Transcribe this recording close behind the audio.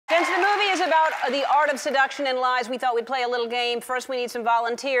Since the movie is about the art of seduction and lies, we thought we'd play a little game. First, we need some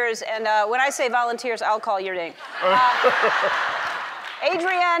volunteers, and when I say volunteers, I'll call your name.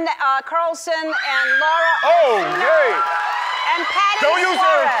 Adrienne Carlson and Laura. Oh, great! And Patty Don't use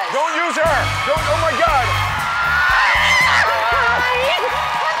Suarez. her! Don't use her! Don't, oh my God!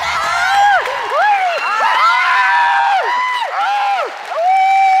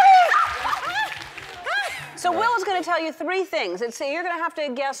 So Will is going to tell you three things. And so you're going to have to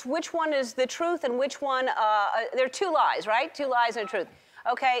guess which one is the truth and which one, there are two lies, right? Two lies and a truth.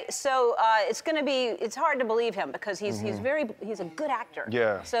 Okay, so it's going to be, it's hard to believe him because he's a good actor.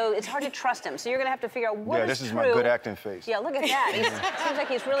 Yeah. So it's hard to trust him. So you're going to have to figure out what is true. Yeah, this is my good acting face. Yeah, look at that. It seems like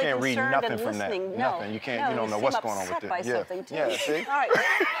he's really can't read concerned nothing and from listening. that. No, nothing. You can't. You don't know what's going on with it. By something too. Yeah. See. All right.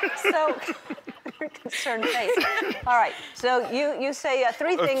 So, concerned face. All right. So you say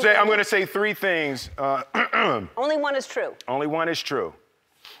three things. I'm going to say three things. Only one is true. Only one is true.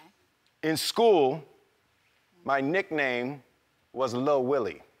 Okay. In school, my nickname was Lil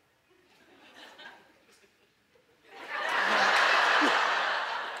Willie.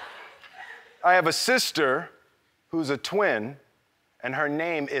 I have a sister who's a twin, and her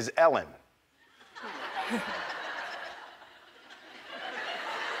name is Ellen.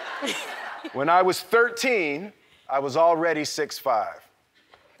 When I was 13, I was already 6'5".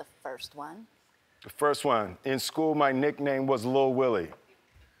 The first one? The first one. In school, my nickname was Lil Willie.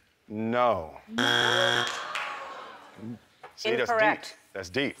 No. See, Incorrect. That's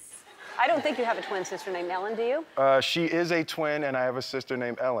deep. I don't think you have a twin sister named Ellen, do you? She is a twin, and I have a sister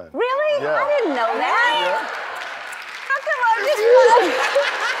named Ellen. Really? Yeah. I didn't know that. Yeah. How come I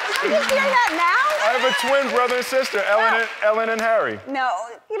just hear that now? I have a twin brother and sister, Ellen and Harry. No,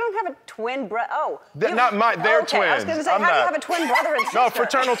 you don't have a twin brother. Oh. Not mine, they're okay. twins. I was going to say, how do you have a twin brother and sister? No,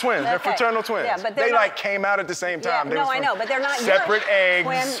 fraternal twins. Okay. They're fraternal twins. Yeah, but they not... like came out at the same time. Yeah, no, I know, but they're not separate eggs.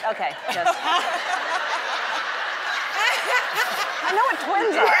 Twin. Okay. Yes. I know what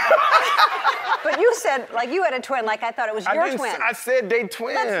twins are. But you said, like, you had a twin, like I thought it was your twin. I said they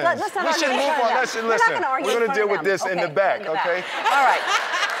twins. Let's not we should move on. Listen, we're going to deal with this in the back, okay? All right.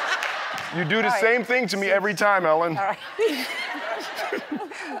 You do the same thing to me every time, Ellen. All right.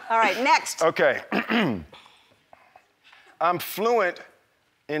 All right, next. Okay. I'm fluent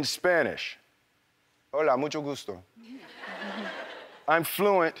in Spanish. Hola, mucho gusto. I'm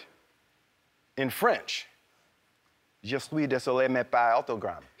fluent in French. Je suis désolé, mais pas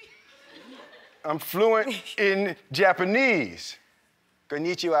autogramme. I'm fluent in Japanese.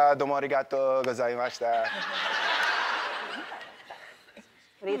 Konnichiwa, domo arigato gozaimashita.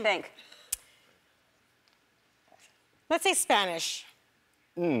 What do you think? Let's say Spanish.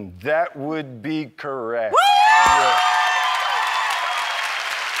 That would be correct. Yeah.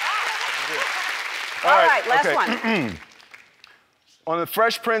 All right, last one. On The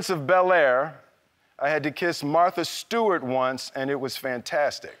Fresh Prince of Bel-Air, I had to kiss Martha Stewart once, and it was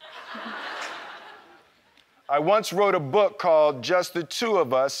fantastic. I once wrote a book called Just the Two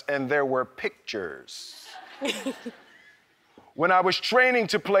of Us, and there were pictures. When I was training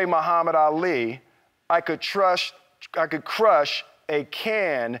to play Muhammad Ali, I could crush a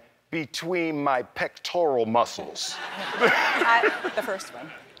can between my pectoral muscles. The first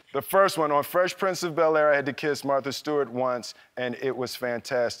one. The first one, on Fresh Prince of Bel-Air, I had to kiss Martha Stewart once, and it was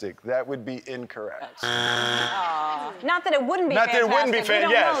fantastic. That would be incorrect. Not that it wouldn't be fantastic. Not that it wouldn't be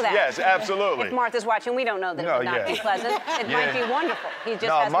fantastic. Yes, that. yes, absolutely. If Martha's watching, we don't know that it would not be pleasant. It might be wonderful. He just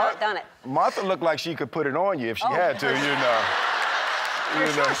has not done it. Martha looked like she could put it on you if she had to, you know. For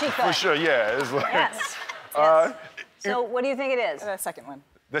sure she could. For sure, yeah. It's like, yes. Yes. So what do you think it is? The second one.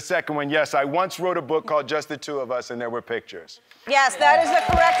 The second one, yes. I once wrote a book called Just the Two of Us, and there were pictures. Yes, that is the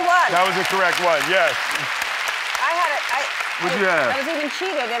correct one. That was the correct one, yes. What'd you have? I was even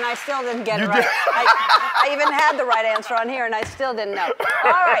cheated, and I still didn't get it right. I even had the right answer on here, and I still didn't know.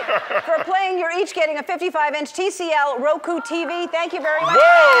 All right, for playing, you're each getting a 55-inch TCL Roku TV. Thank you very much.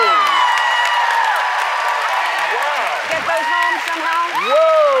 Whoa!